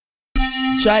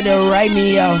Tried to write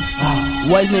me off,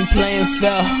 wasn't playing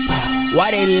fair.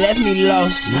 Why they left me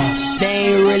lost?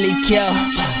 They ain't really care.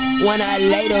 When I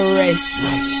lay to rest,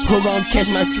 who gon'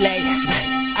 catch my slack?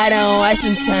 I done watched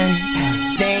some times,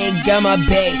 they ain't got my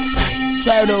back.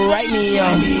 Tried to write me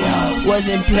off,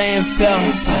 wasn't playing fair.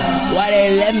 Why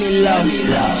they left me lost?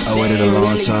 I waited a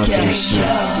long time for this shit.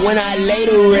 When I lay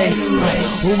to rest,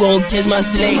 who gon' catch my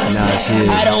slack?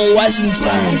 I done watched some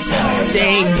times,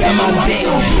 they ain't got my back.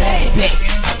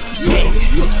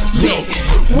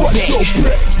 What's your back? What's your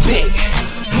back?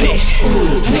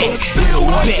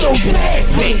 What's your back?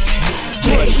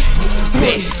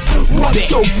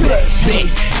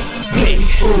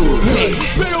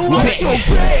 Better watch your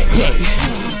back.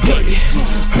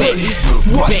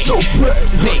 Watch your back.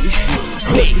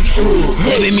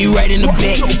 Stabbing me right in the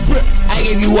back. I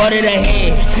gave you water to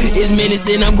hand. It's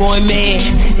menacing, I'm going mad.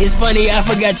 It's funny, I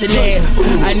forgot to laugh.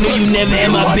 I knew you never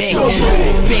had my back.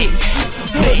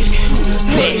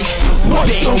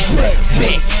 Watch your back.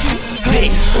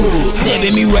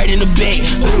 Stabbing me right in the back.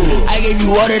 I gave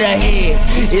you water to hand.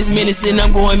 It's menacing,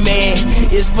 I'm going mad.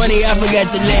 It's funny, I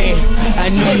forgot to laugh. I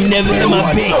knew you never had my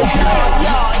back.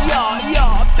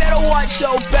 Y'all, better watch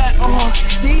your back,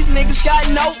 These niggas got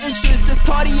no interest, this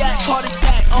cardiac heart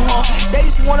attack, They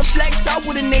just wanna flex out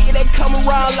with a nigga that come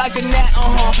around like a gnat,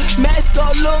 Mask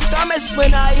up, look, I'm at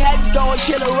spin, I had to go and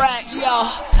kill a rat,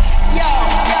 Yo,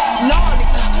 gnarly,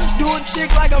 do a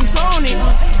chick like I'm Tony,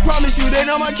 promise you they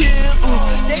know my kid,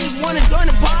 They just wanna join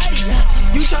the party,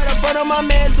 you try to front on my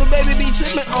man, so baby be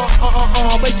trippin',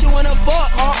 but she wanna fuck,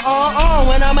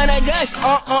 when I'm in that gush,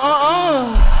 out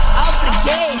for the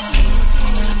gas,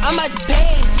 I'm at the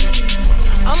pass,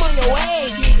 I'm on your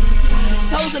ways,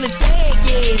 toes on the tag,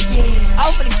 yeah,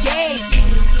 out for the gas,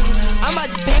 I'm at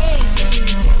the pass,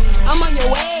 I'm on your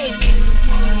ways,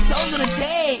 toes on the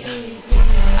tag.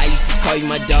 I used to call you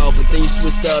my dog, but then you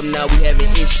switched up, now we having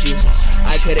issues.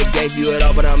 I could've gave you it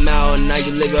all, but I'm out, and now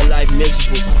you live your life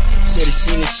miserable. Should've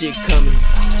seen this shit coming,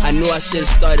 I knew I should've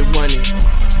started running.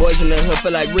 Boys in the hood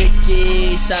feel like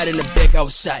Ricky, shot in the back, I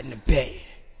was shot in the back.